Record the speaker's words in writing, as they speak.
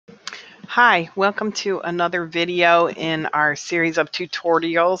Hi, welcome to another video in our series of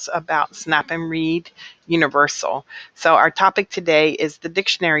tutorials about Snap and Read Universal. So our topic today is the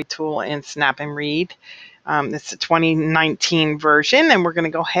dictionary tool in Snap and Read. It's a 2019 version, and we're going to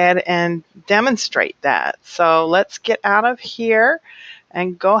go ahead and demonstrate that. So let's get out of here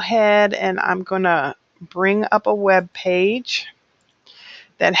and go ahead, and I'm going to bring up a web page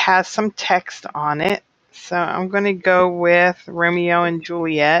that has some text on it. So I'm going to go with Romeo and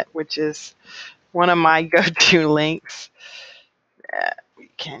Juliet, which is one of my go-to links that we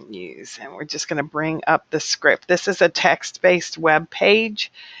can use. And we're just going to bring up the script. This is a text-based web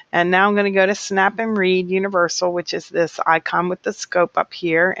page. And now I'm going to go to Snap and Read Universal, which is this icon with the scope up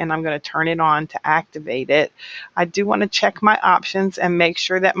here. And I'm going to turn it on to activate it. I do want to check my options and make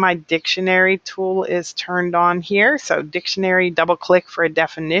sure that my dictionary tool is turned on here. So dictionary, double click for a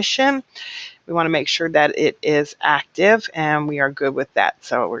definition. We want to make sure that it is active, and we are good with that.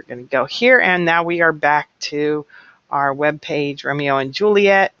 So we're going to go here, and now we are back to our web page, Romeo and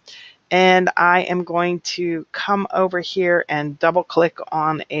Juliet. And I am going to come over here and double click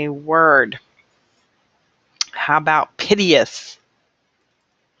on a word. How about piteous?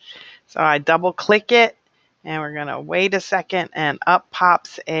 So I double click it, and we're going to wait a second, and up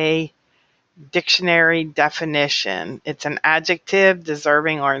pops a dictionary definition. It's an adjective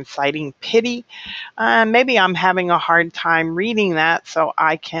deserving or inciting pity. Maybe I'm having a hard time reading that, so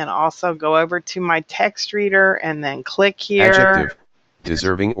I can also go over to my text reader and then click here. Adjective,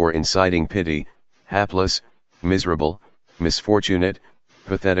 deserving or inciting pity, hapless, miserable, misfortunate,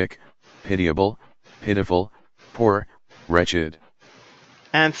 pathetic, pitiable, pitiful, poor, wretched.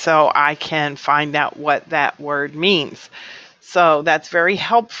 And so I can find out what that word means. So that's very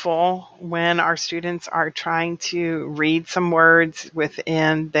helpful when our students are trying to read some words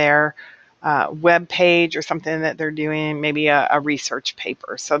within their web page or something that they're doing, maybe a research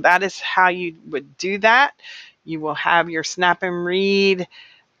paper. So that is how you would do that. You will have your Snap and Read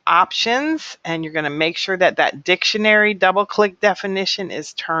options, and you're going to make sure that that dictionary double click definition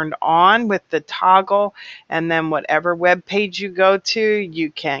is turned on with the toggle, and then whatever web page you go to,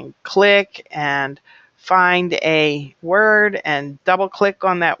 you can click and find a word and double click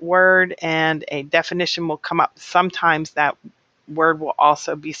on that word, and a definition will come up. Sometimes that word will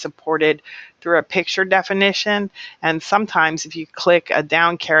also be supported through a picture definition, and sometimes if you click a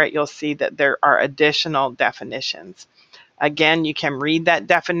down caret, you'll see that there are additional definitions. Again, you can read that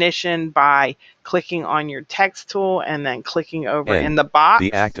definition by clicking on your text tool and then clicking over in the box.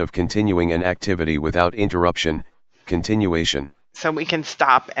 The act of continuing an activity without interruption, continuation. So we can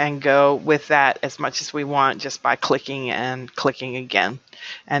stop and go with that as much as we want just by clicking and clicking again.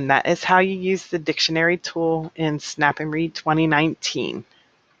 And that is how you use the dictionary tool in Snap and Read 2019.